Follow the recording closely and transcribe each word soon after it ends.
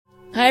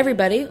Hi,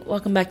 everybody.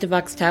 Welcome back to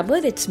Vox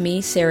Tablet. It's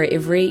me, Sarah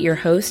Ivry, your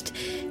host.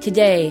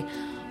 Today,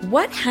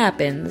 what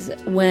happens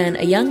when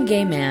a young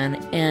gay man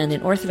and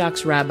an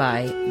Orthodox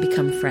rabbi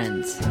become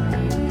friends?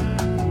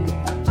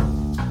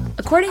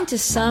 According to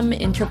some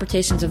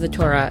interpretations of the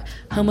Torah,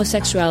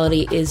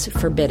 homosexuality is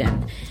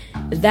forbidden.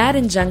 That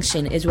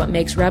injunction is what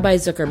makes Rabbi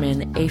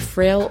Zuckerman, a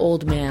frail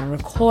old man,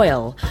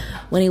 recoil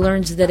when he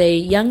learns that a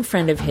young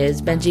friend of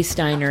his, Benji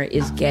Steiner,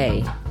 is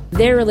gay.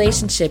 Their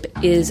relationship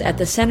is at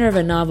the center of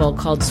a novel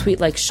called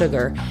Sweet Like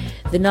Sugar.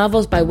 The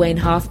novel's by Wayne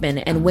Hoffman,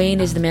 and Wayne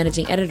is the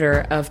managing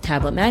editor of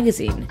Tablet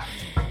magazine.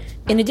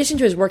 In addition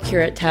to his work here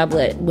at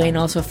Tablet, Wayne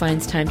also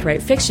finds time to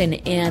write fiction,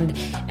 and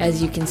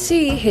as you can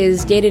see,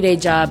 his day-to-day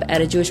job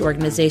at a Jewish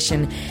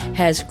organization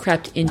has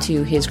crept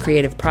into his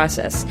creative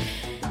process.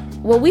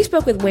 Well, we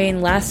spoke with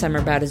Wayne last summer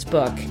about his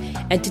book,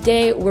 and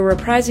today we're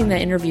reprising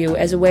that interview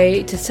as a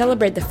way to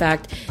celebrate the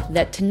fact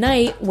that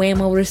tonight Wayne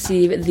will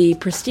receive the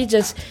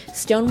prestigious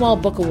Stonewall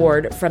Book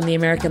Award from the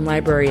American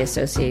Library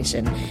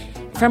Association.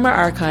 From our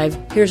archive,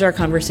 here's our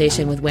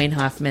conversation with Wayne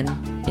Hoffman.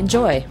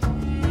 Enjoy.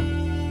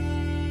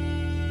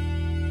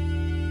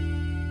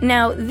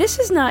 Now, this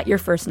is not your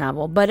first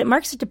novel, but it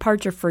marks a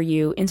departure for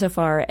you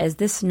insofar as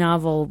this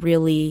novel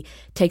really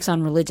takes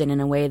on religion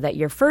in a way that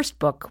your first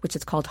book, which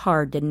is called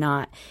Hard, did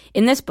not.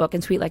 In this book,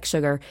 in Sweet Like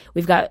Sugar,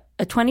 we've got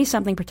a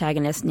 20-something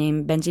protagonist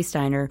named Benji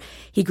Steiner.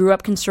 He grew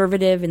up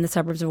conservative in the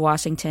suburbs of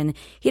Washington.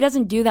 He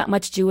doesn't do that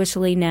much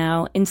Jewishly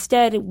now.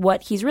 Instead,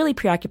 what he's really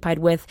preoccupied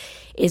with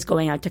is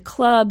going out to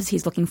clubs.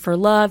 He's looking for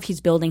love. He's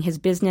building his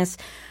business.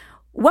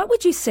 What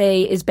would you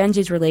say is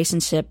Benji's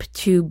relationship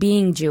to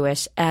being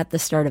Jewish at the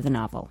start of the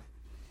novel?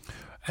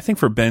 I think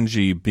for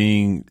Benji,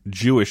 being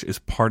Jewish is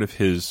part of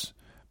his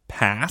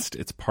past.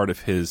 It's part of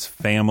his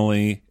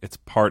family. It's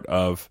part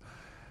of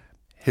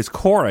his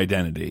core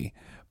identity,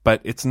 but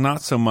it's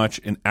not so much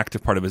an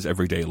active part of his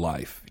everyday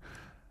life.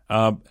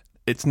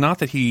 It's not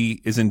that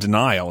he is in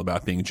denial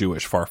about being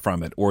Jewish, far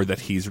from it, or that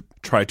he's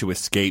tried to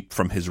escape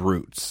from his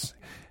roots.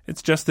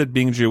 It's just that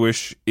being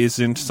Jewish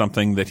isn't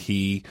something that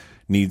he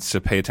needs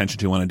to pay attention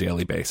to on a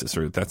daily basis,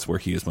 or that's where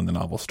he is when the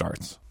novel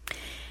starts.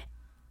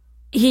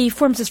 He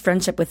forms his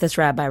friendship with this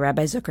rabbi,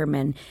 Rabbi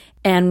Zuckerman,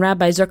 and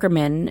Rabbi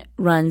Zuckerman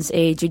runs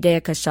a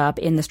Judaica shop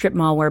in the strip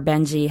mall where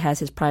Benji has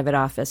his private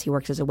office. He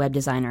works as a web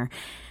designer.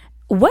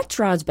 What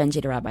draws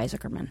Benji to Rabbi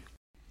Zuckerman?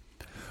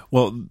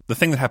 Well, the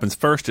thing that happens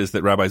first is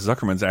that Rabbi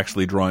Zuckerman's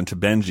actually drawn to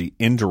Benji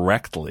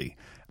indirectly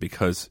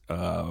because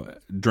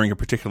during a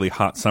particularly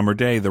hot summer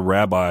day, the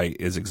rabbi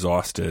is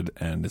exhausted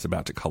and is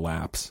about to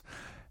collapse.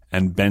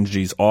 And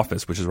Benji's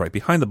office, which is right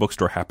behind the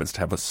bookstore, happens to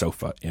have a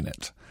sofa in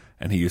it.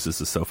 And he uses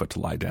the sofa to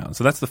lie down.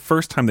 So that's the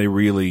first time they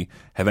really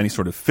have any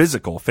sort of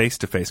physical,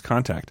 face-to-face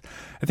contact.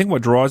 I think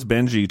what draws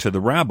Benji to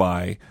the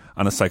rabbi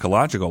on a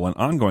psychological and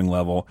ongoing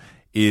level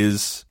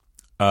is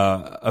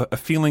a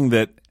feeling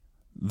that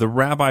the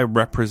rabbi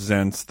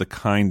represents the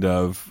kind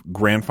of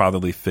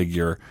grandfatherly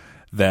figure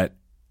that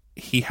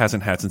he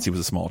hasn't had since he was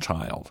a small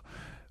child.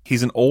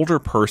 He's an older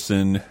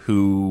person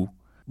who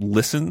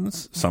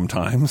listens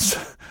sometimes,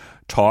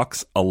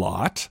 talks a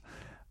lot,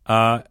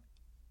 and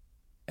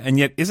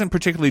yet isn't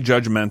particularly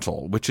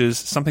judgmental, which is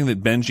something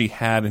that Benji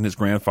had in his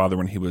grandfather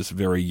when he was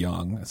very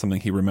young, something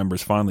he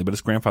remembers fondly, but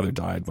his grandfather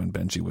died when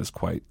Benji was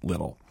quite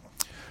little.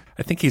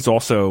 I think he's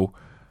also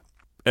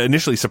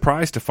initially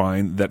surprised to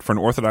find that for an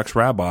Orthodox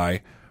rabbi,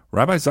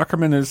 Rabbi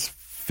Zuckerman is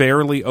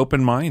fairly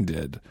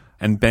open-minded,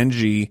 and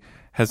Benji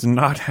has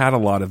not had a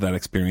lot of that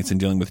experience in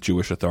dealing with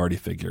Jewish authority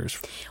figures.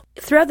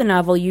 Throughout the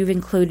novel, you've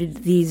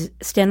included these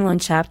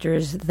standalone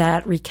chapters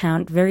that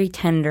recount very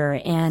tender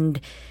and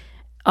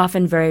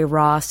often very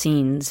raw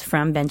scenes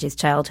from Benji's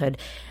childhood.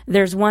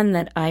 There's one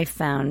that I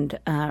found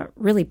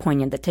really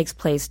poignant that takes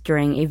place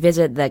during a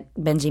visit that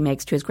Benji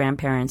makes to his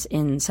grandparents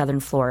in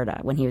southern Florida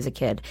when he was a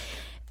kid.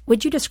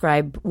 Would you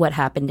describe what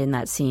happened in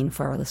that scene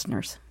for our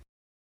listeners?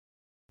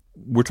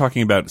 We're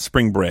talking about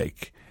spring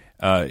break.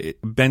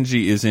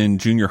 Benji is in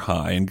junior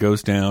high and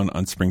goes down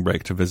on spring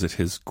break to visit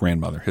his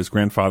grandmother. His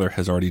grandfather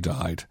has already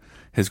died.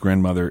 His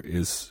grandmother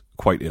is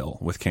quite ill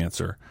with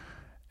cancer,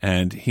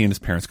 and he and his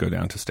parents go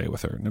down to stay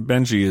with her. Now,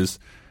 Benji is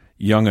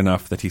young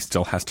enough that he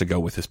still has to go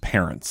with his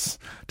parents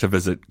to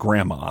visit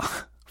grandma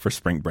for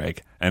spring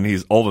break, and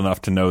he's old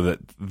enough to know that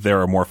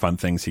there are more fun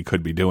things he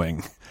could be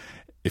doing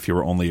if he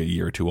were only a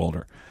year or two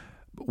older.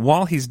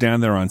 While he's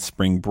down there on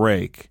spring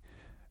break,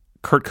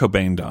 Kurt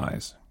Cobain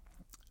dies,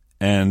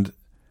 and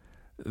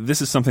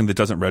this is something that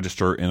doesn't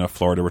register in a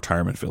Florida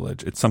retirement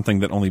village. It's something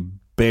that only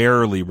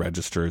barely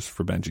registers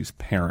for Benji's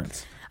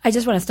parents. I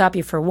just want to stop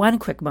you for one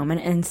quick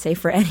moment and say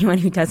for anyone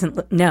who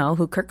doesn't know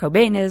who Kurt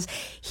Cobain is,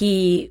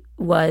 he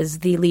was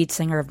the lead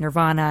singer of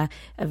Nirvana,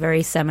 a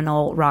very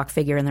seminal rock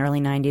figure in the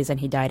early 90s, and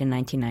he died in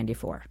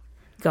 1994.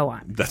 Go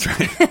on. That's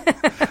right.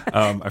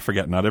 I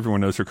forget. Not everyone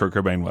knows who Kurt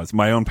Cobain was.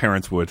 My own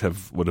parents would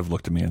have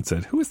looked at me and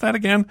said, "Who is that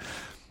again?"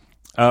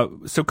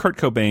 So Kurt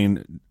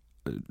Cobain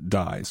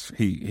dies.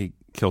 He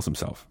kills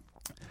himself.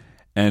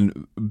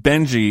 And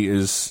Benji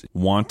is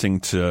wanting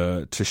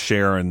to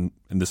share in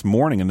this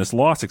mourning and this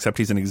loss, except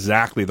he's in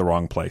exactly the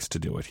wrong place to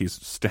do it. He's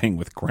staying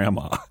with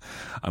Grandma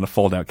on a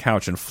fold-out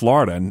couch in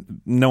Florida,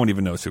 and no one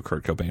even knows who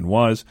Kurt Cobain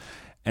was.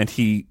 And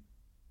he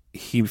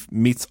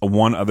meets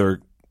one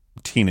other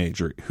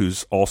teenager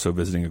who's also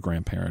visiting a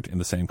grandparent in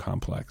the same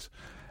complex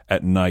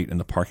at night in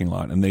the parking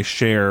lot, and they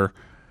share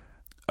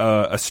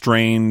a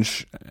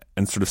strange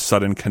and sort of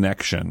sudden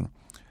connection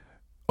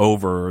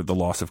over the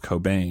loss of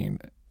Cobain.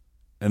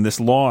 And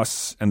this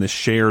loss and this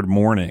shared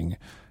mourning,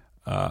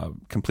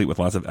 complete with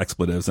lots of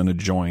expletives and a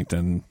joint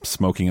and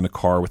smoking in a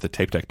car with the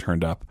tape deck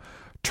turned up,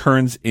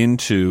 turns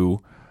into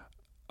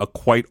a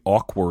quite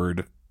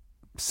awkward,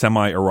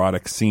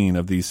 semi-erotic scene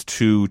of these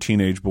two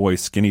teenage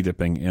boys skinny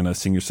dipping in a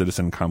senior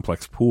citizen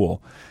complex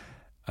pool.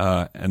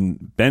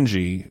 And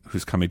Benji,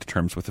 who's coming to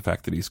terms with the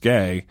fact that he's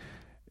gay,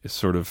 is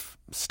sort of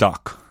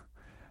stuck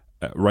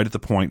right at the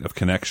point of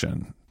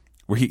connection,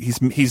 where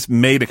he's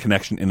made a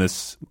connection in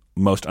this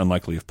most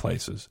unlikely of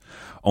places,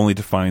 only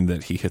to find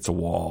that he hits a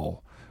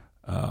wall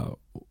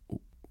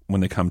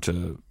when they come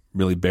to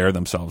really bare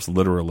themselves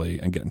literally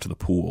and get into the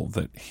pool,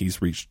 that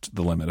he's reached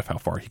the limit of how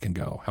far he can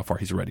go, how far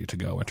he's ready to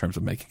go in terms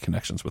of making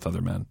connections with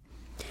other men.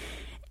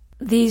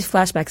 These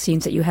flashback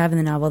scenes that you have in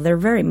the novel, they're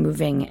very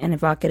moving and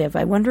evocative.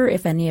 I wonder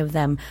if any of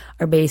them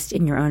are based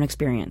in your own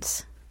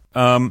experience.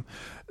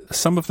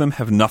 Some of them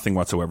have nothing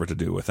whatsoever to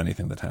do with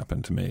anything that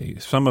happened to me.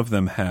 Some of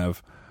them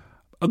have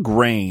a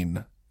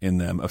grain in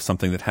them of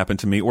something that happened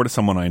to me or to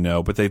someone I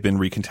know, but they've been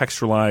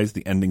recontextualized.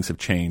 The endings have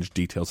changed.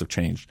 Details have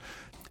changed.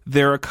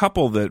 There are a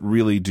couple that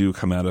really do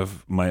come out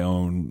of my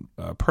own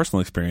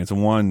personal experience.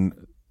 And one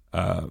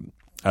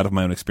out of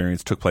my own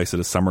experience took place at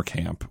a summer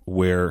camp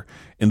where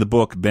in the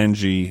book,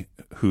 Benji,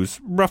 who's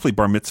roughly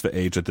bar mitzvah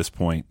age at this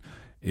point,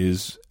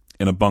 is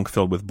in a bunk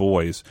filled with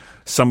boys,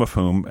 some of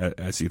whom,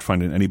 as you'd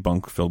find in any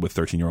bunk filled with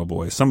 13-year-old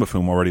boys, some of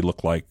whom already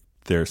look like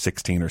they're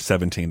 16 or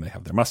 17. They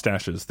have their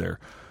mustaches. They're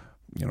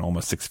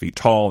almost 6 feet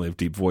tall. They have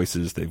deep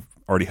voices. They've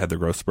already had their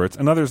growth spurts.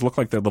 And others look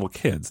like they're little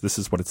kids. This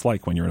is what it's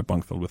like when you're in a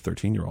bunk filled with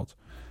 13-year-olds.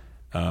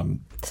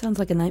 Sounds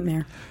like a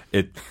nightmare.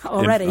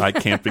 Already. I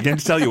can't begin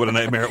to tell you what a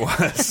nightmare it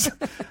was.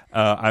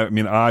 I,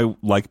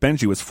 like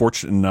Benji, was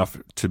fortunate enough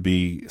to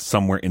be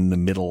somewhere in the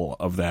middle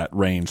of that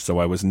range, so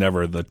I was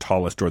never the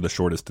tallest or the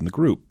shortest in the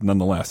group.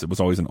 Nonetheless, it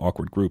was always an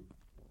awkward group.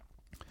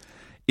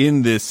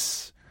 In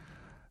this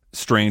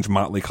strange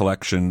motley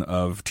collection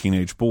of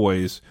teenage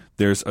boys,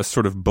 there's a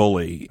sort of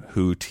bully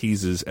who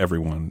teases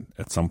everyone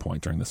at some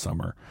point during the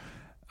summer.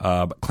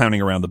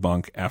 Clowning around the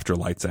bunk after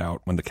lights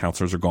out when the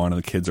counselors are gone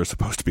and the kids are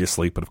supposed to be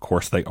asleep, but of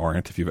course they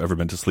aren't. If you've ever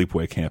been to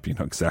sleepaway camp, you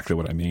know exactly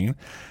what I mean.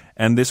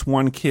 And this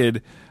one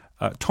kid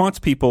taunts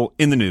people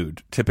in the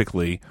nude,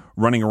 typically,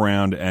 running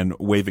around and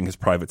waving his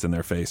privates in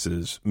their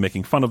faces,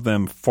 making fun of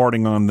them,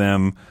 farting on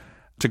them,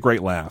 to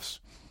great laughs.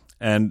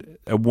 And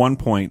at one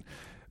point,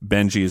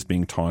 Benji is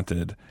being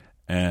taunted,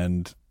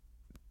 and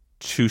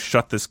to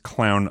shut this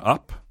clown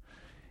up,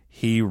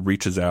 he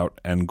reaches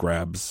out and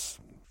grabs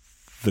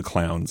the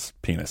clown's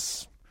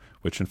penis,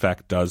 which in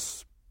fact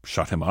does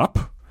shut him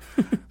up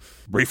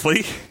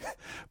briefly,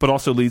 but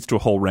also leads to a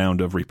whole round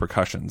of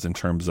repercussions in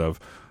terms of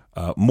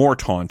more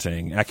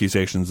taunting,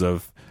 accusations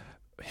of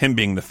him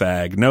being the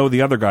fag. No,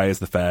 the other guy is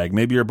the fag.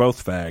 Maybe you're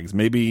both fags.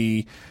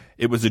 Maybe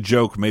it was a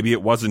joke. Maybe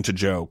it wasn't a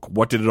joke.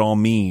 What did it all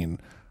mean?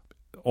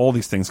 All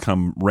these things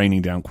come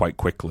raining down quite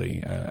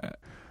quickly.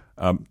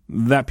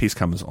 That piece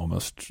comes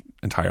almost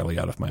entirely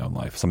out of my own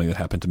life, something that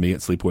happened to me at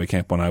sleepaway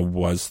camp when I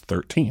was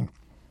 13.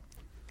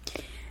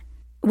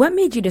 What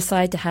made you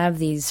decide to have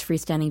these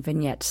freestanding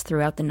vignettes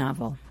throughout the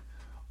novel?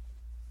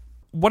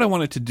 What I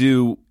wanted to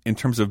do in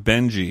terms of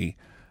Benji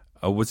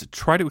was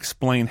try to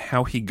explain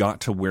how he got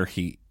to where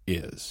he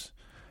is.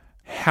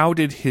 How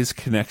did his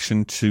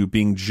connection to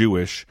being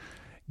Jewish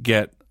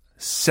get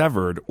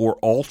severed or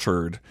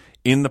altered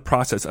in the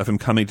process of him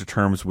coming to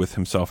terms with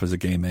himself as a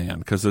gay man?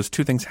 Because those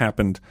two things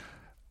happened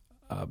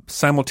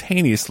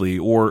simultaneously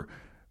or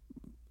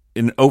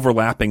in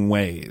overlapping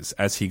ways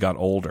as he got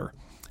older.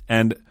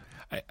 And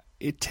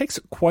it takes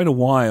quite a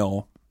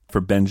while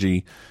for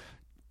Benji,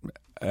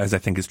 as I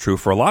think is true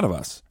for a lot of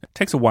us. It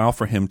takes a while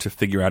for him to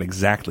figure out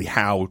exactly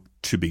how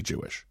to be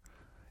Jewish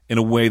in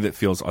a way that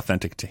feels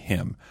authentic to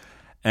him.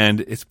 And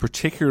it's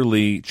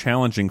particularly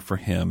challenging for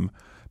him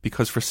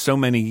because for so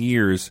many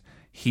years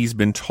he's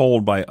been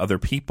told by other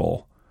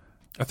people,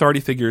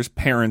 authority figures,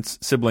 parents,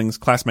 siblings,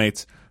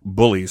 classmates,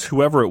 bullies,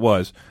 whoever it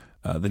was,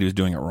 that he was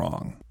doing it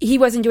wrong. He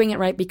wasn't doing it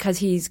right because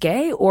he's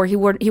gay, or he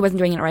wasn't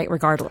doing it right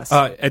regardless?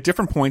 At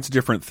different points,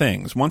 different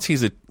things. Once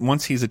he's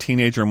a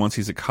teenager and once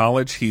he's at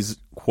college, he's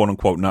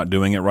quote-unquote not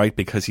doing it right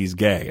because he's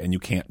gay, and you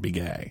can't be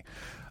gay.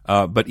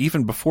 But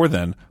even before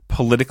then,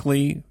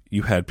 politically,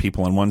 you had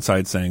people on one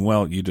side saying,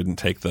 well, you didn't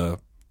take the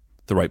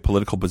right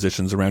political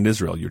positions around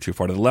Israel. You're too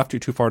far to the left, you're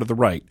too far to the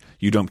right.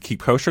 You don't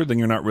keep kosher, then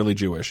you're not really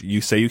Jewish.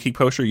 You say you keep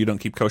kosher, you don't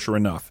keep kosher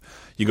enough.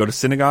 You go to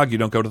synagogue, you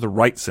don't go to the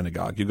right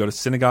synagogue. You go to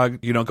synagogue,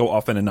 you don't go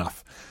often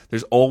enough.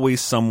 There's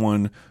always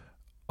someone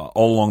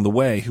all along the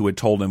way who had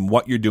told him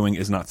what you're doing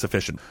is not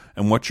sufficient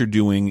and what you're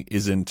doing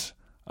isn't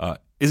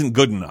isn't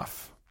good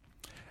enough.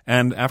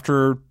 And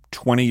after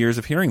 20 years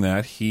of hearing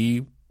that,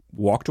 he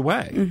walked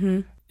away.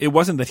 Mm-hmm. It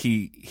wasn't that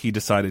he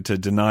decided to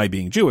deny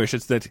being Jewish.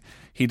 It's that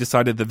he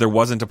decided that there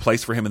wasn't a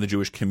place for him in the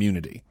Jewish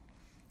community.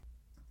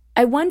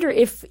 I wonder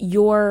if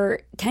your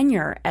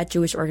tenure at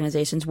Jewish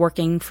organizations,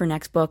 working for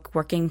Next Book,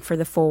 working for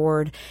The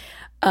Forward,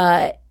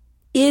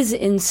 is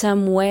in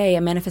some way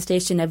a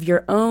manifestation of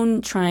your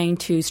own trying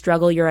to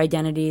struggle your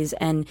identities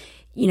and,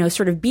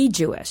 sort of be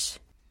Jewish.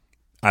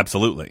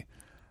 Absolutely.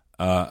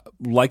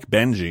 Like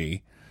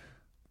Benji,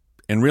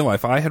 in real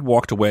life, I had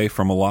walked away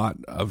from a lot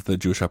of the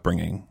Jewish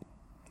upbringing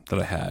that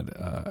I had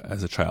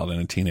as a child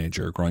and a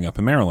teenager growing up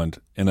in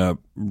Maryland in a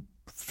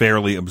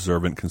fairly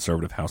observant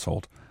conservative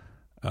household.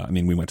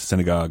 We went to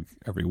synagogue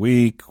every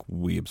week.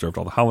 We observed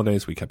all the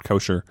holidays. We kept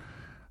kosher.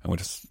 I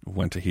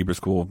went to Hebrew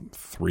school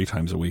 3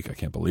 times a week. I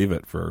can't believe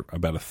it, for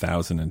about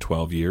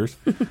 1,012 years.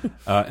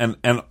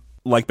 And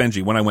like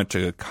Benji, when I went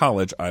to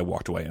college, I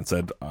walked away and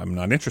said, I'm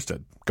not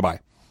interested. Goodbye.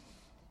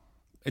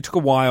 It took a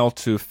while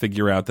to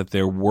figure out that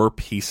there were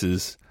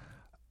pieces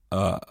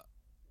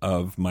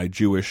of my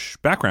Jewish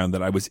background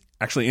that I was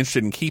actually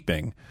interested in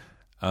keeping.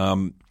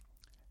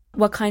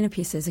 What kind of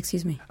pieces?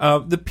 Excuse me.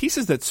 The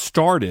pieces that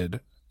started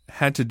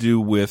had to do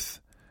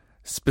with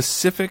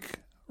specific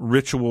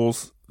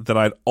rituals that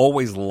I'd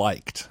always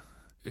liked,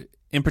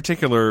 in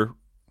particular,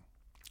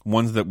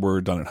 ones that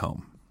were done at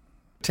home.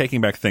 Taking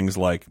back things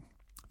like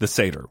the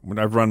Seder. When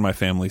I've run my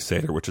family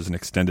Seder, which is an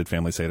extended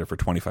family Seder for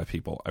 25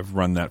 people. I've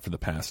run that for the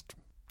past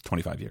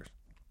 25 years.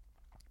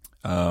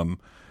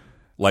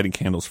 Lighting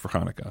candles for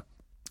Hanukkah.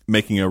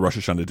 Making a Rosh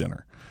Hashanah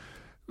dinner.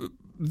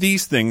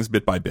 These things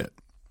bit by bit.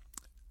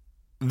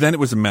 Then it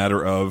was a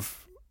matter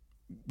of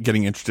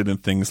getting interested in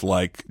things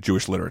like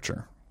Jewish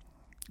literature,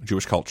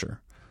 Jewish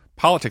culture.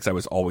 Politics I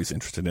was always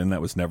interested in.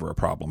 That was never a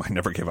problem. I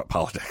never gave up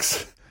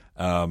politics.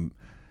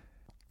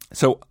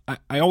 So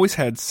I always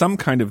had some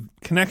kind of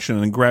connection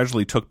and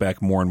gradually took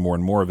back more and more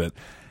and more of it.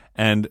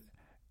 And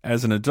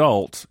as an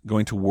adult,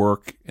 going to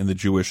work in the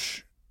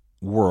Jewish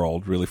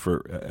world, really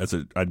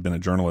I'd been a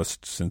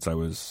journalist since I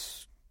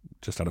was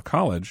just out of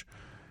college,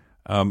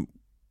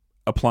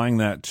 applying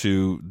that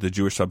to the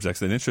Jewish subjects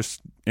that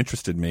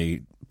interested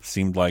me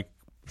seemed like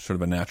sort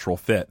of a natural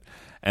fit.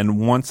 And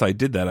once I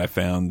did that, I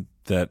found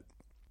that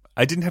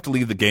I didn't have to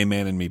leave the gay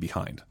man in me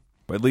behind.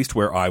 At least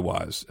where I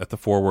was at The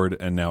Forward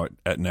and now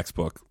at Next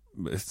Book,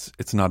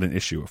 it's not an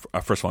issue.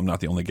 First of all, I'm not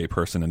the only gay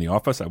person in the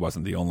office. I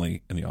wasn't the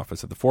only in the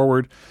office at The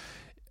Forward.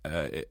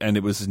 And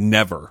it was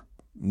never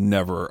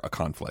a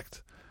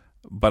conflict.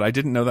 But I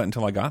didn't know that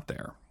until I got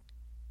there.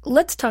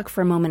 Let's talk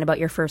for a moment about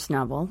your first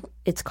novel.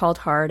 It's called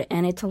Hard,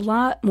 and it's a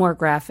lot more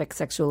graphic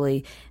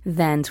sexually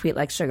than Sweet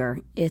Like Sugar.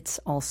 It's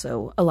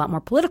also a lot more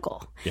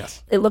political.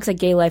 Yes. It looks at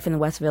gay life in the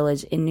West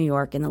Village in New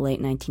York in the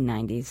late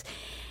 1990s.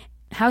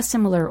 How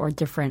similar or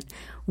different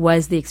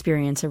was the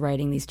experience of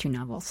writing these two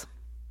novels?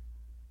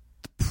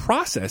 The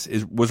process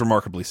was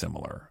remarkably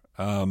similar.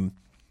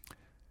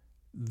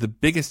 The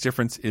biggest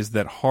difference is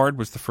that Hard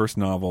was the first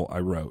novel I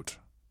wrote.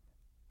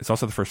 It's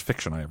also the first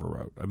fiction I ever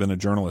wrote. I've been a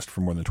journalist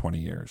for more than 20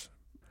 years.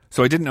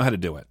 So I didn't know how to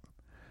do it.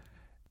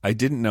 I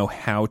didn't know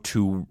how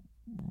to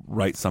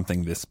write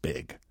something this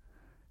big.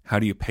 How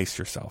do you pace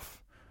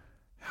yourself?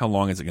 How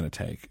long is it going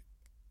to take?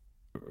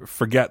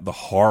 Forget the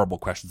horrible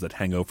questions that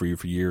hang over you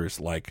for years,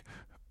 like,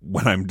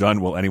 when I'm done,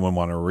 will anyone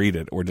want to read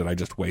it? Or did I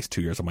just waste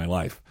 2 years of my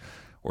life?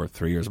 Or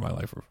 3 years of my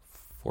life? Or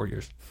 4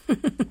 years?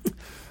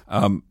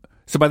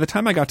 So by the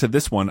time I got to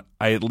this one,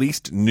 I at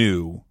least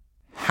knew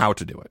how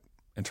to do it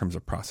in terms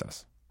of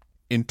process.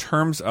 In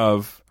terms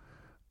of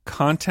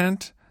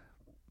content,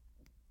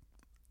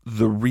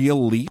 the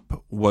real leap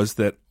was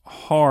that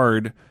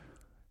Hard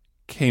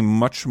came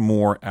much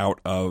more out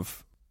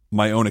of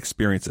my own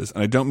experiences.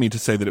 And I don't mean to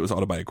say that it was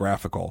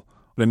autobiographical,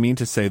 but I mean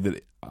to say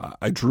that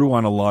I drew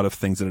on a lot of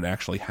things that had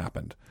actually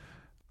happened.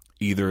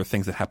 Either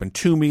things that happened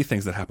to me,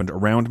 things that happened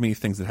around me,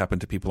 things that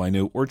happened to people I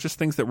knew, or just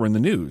things that were in the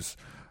news.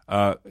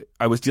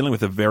 I was dealing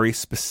with a very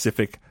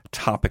specific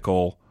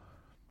topical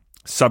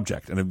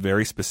subject in a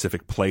very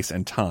specific place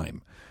and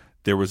time.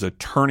 There was a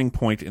turning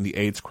point in the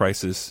AIDS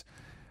crisis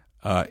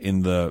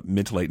in the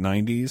mid to late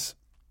 90s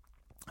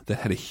that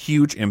had a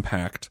huge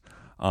impact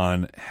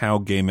on how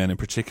gay men in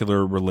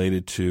particular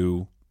related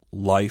to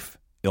life,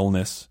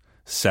 illness,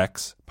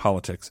 sex,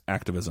 politics,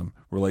 activism,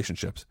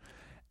 relationships.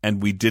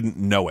 And we didn't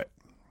know it.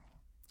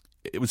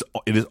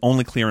 It is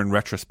only clear in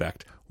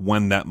retrospect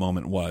when that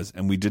moment was,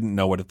 and we didn't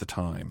know it at the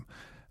time.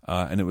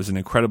 And it was an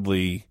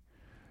incredibly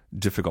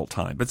difficult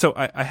time. But so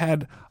I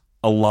had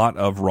a lot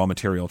of raw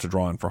material to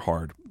draw on for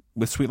Hard.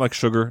 With Sweet Like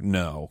Sugar,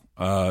 no.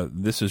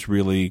 This is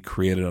really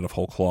created out of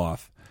whole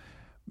cloth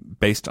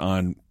based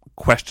on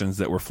questions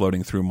that were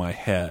floating through my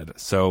head.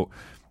 So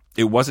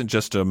it wasn't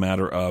just a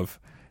matter of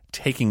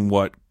taking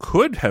what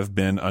could have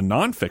been a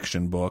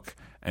nonfiction book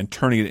and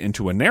turning it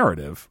into a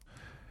narrative.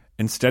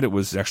 Instead, it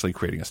was actually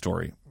creating a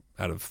story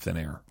out of thin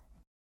air.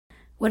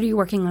 What are you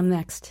working on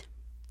next?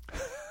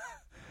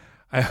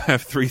 I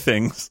have 3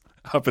 things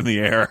up in the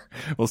air.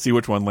 We'll see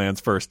which one lands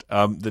first.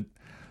 The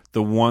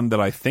one that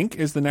I think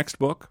is the next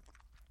book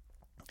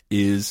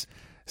is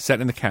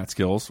set in the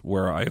Catskills,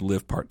 where I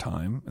live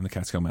part-time in the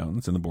Catskill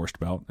Mountains in the Borscht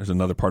Belt. There's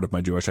another part of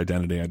my Jewish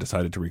identity I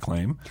decided to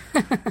reclaim.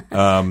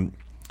 And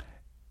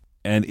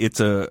it's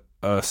a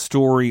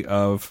story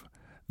of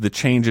the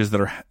changes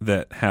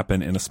that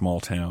happen in a small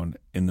town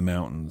in the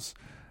mountains,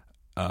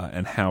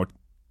 and how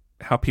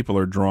people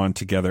are drawn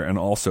together and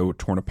also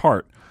torn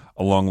apart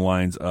along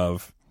lines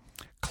of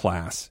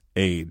class,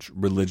 age,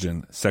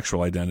 religion,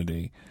 sexual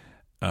identity.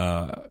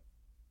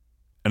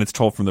 And it's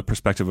told from the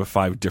perspective of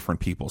 5 different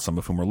people, some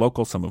of whom are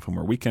local, some of whom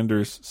are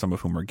weekenders, some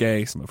of whom are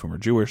gay, some of whom are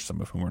Jewish, some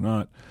of whom are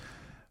not.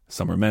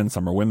 Some are men,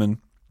 some are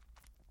women.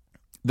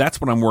 That's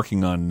what I'm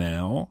working on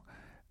now.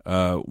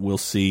 We'll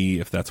see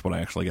if that's what I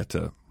actually get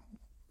to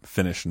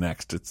finish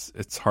next.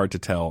 It's hard to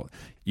tell.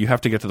 You have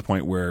to get to the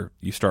point where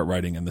you start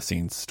writing and the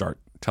scenes start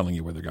telling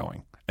you where they're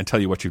going and tell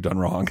you what you've done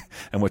wrong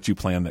and what you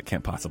plan that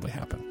can't possibly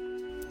happen.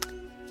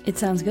 It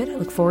sounds good. I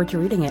look forward to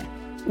reading it.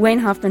 Wayne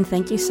Hoffman,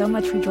 thank you so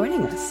much for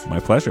joining us.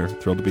 My pleasure.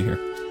 Thrilled to be here.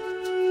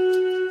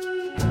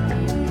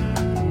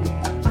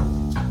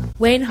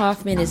 Wayne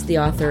Hoffman is the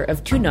author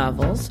of 2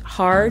 novels,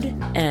 Hard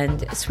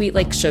and Sweet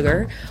Like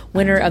Sugar,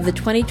 winner of the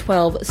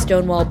 2012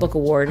 Stonewall Book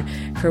Award,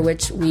 for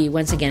which we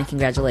once again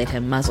congratulate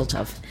him. Mazel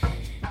tov.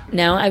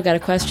 Now I've got a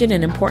question,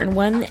 an important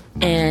one,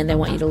 and I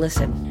want you to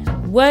listen.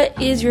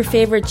 What is your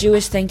favorite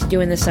Jewish thing to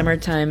do in the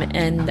summertime?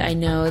 And I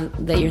know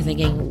that you're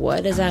thinking,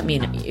 what does that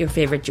mean, your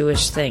favorite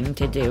Jewish thing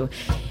to do?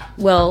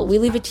 Well, we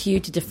leave it to you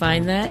to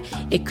define that.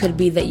 It could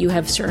be that you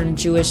have certain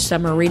Jewish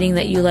summer reading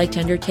that you like to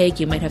undertake.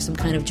 You might have some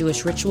kind of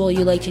Jewish ritual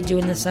you like to do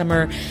in the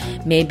summer.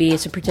 Maybe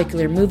it's a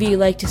particular movie you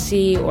like to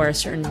see, or a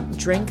certain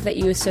drink that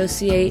you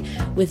associate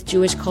with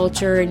Jewish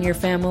culture in your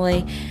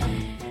family.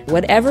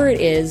 Whatever it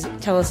is,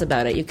 tell us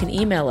about it. You can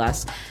email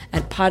us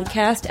at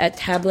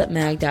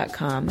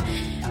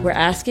podcast@tabletmag.com. We're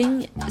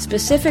asking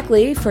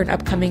specifically for an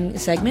upcoming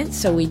segment,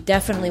 so we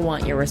definitely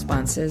want your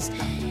responses.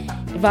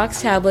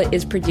 Vox Tablet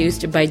is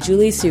produced by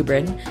Julie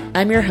Subrin.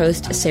 I'm your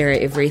host,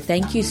 Sarah Ivry.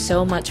 Thank you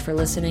so much for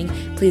listening.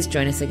 Please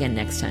join us again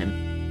next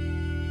time.